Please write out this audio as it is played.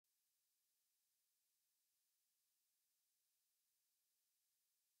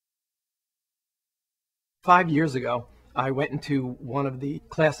5 years ago, I went into one of the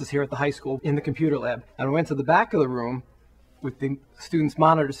classes here at the high school in the computer lab, and I went to the back of the room with the students'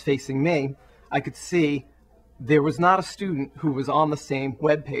 monitors facing me. I could see there was not a student who was on the same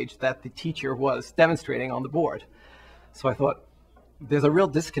web page that the teacher was demonstrating on the board. So I thought, there's a real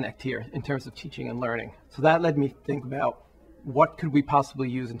disconnect here in terms of teaching and learning. So that led me to think about what could we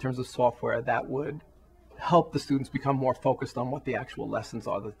possibly use in terms of software that would help the students become more focused on what the actual lessons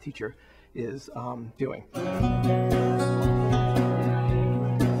are that the teacher is doing.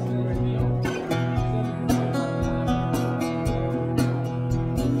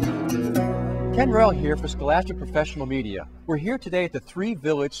 Ken Rell here for Scholastic Professional Media. We're here today at the Three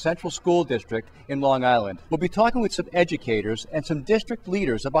Village Central School District in Long Island. We'll be talking with some educators and some district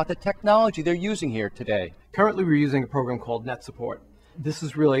leaders about the technology they're using here today. Currently, we're using a program called NetSupport. This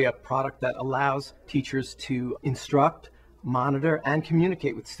is really a product that allows teachers to instruct, monitor, and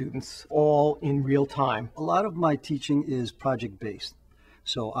communicate with students all in real time. A lot of my teaching is project-based.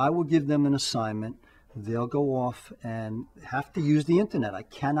 So I will give them an assignment. They'll go off and have to use the internet. I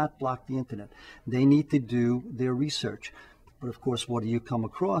cannot block the internet. They need to do their research. But of course, what you come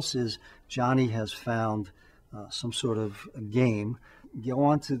across is Johnny has found some sort of a game. Go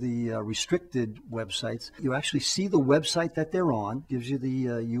on to the restricted websites. You actually see the website that they're on, gives you the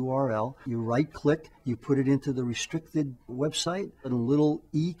URL. You right-click, you put it into the restricted website, and a little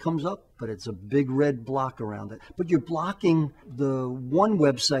E comes up, but it's a big red block around it. But you're blocking the one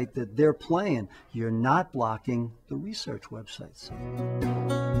website that they're playing. You're not blocking the research websites.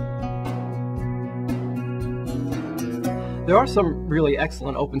 There are some really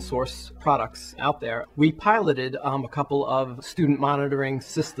excellent open source products out there. We piloted a couple of student monitoring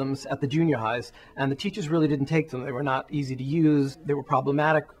systems at the junior highs, and the teachers really didn't take them. They were not easy to use. They were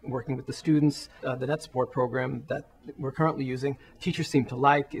problematic working with the students. The NetSupport program that we're currently using, teachers seem to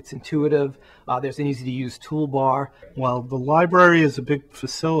like. It's intuitive. There's an easy to use toolbar. Well, the library is a big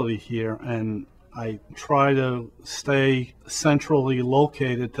facility here, and I try to stay centrally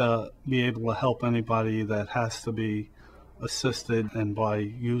located to be able to help anybody that has to be assisted, and by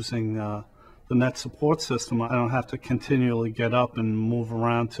using the NetSupport system, I don't have to continually get up and move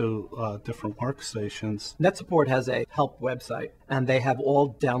around to different workstations. NetSupport has a help website, and they have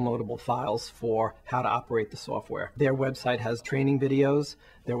all downloadable files for how to operate the software. Their website has training videos.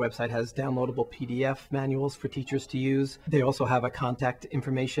 Their website has downloadable PDF manuals for teachers to use. They also have a contact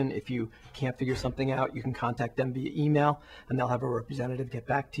information. If you can't figure something out, you can contact them via email, and they'll have a representative get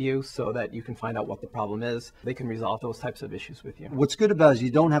back to you so that you can find out what the problem is. They can resolve those types of issues with you. What's good about it is you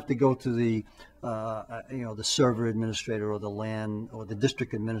don't have to go to the the server administrator or the LAN or the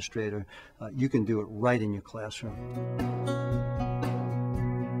district administrator. You can do it right in your classroom.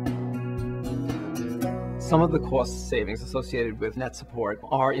 Some of the cost savings associated with NetSupport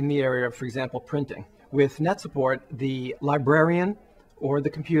are in the area of, for example, printing. With NetSupport, the librarian or the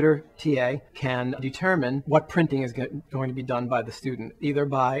computer TA can determine what printing is going to be done by the student, either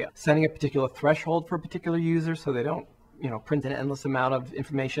by setting a particular threshold for a particular user so they don't print an endless amount of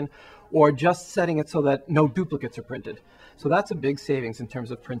information, or just setting it so that no duplicates are printed. So that's a big savings in terms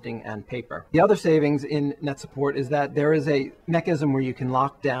of printing and paper. The other savings in NetSupport is that there is a mechanism where you can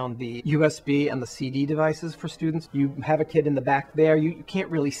lock down the USB and the CD devices for students. You have a kid in the back there, you can't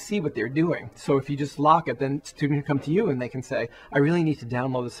really see what they're doing. So if you just lock it, then students can come to you and they can say, I really need to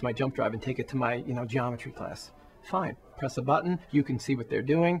download this to my jump drive and take it to my geometry class. Fine. Press a button, you can see what they're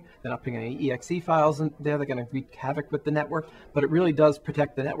doing. They're not putting any exe files in there. They're going to wreak havoc with the network, but it really does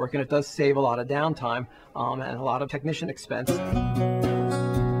protect the network, and it does save a lot of downtime and a lot of technician expense.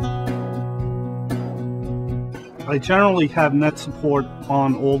 I generally have NetSupport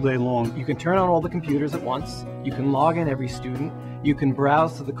on all day long. You can turn on all the computers at once. You can log in every student. You can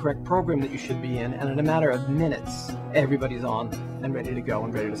browse to the correct program that you should be in, and in a matter of minutes, everybody's on and ready to go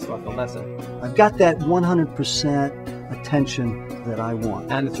and ready to start the lesson. I've got that 100% attention that I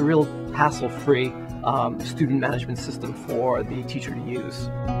want. And it's a real hassle-free student management system for the teacher to use.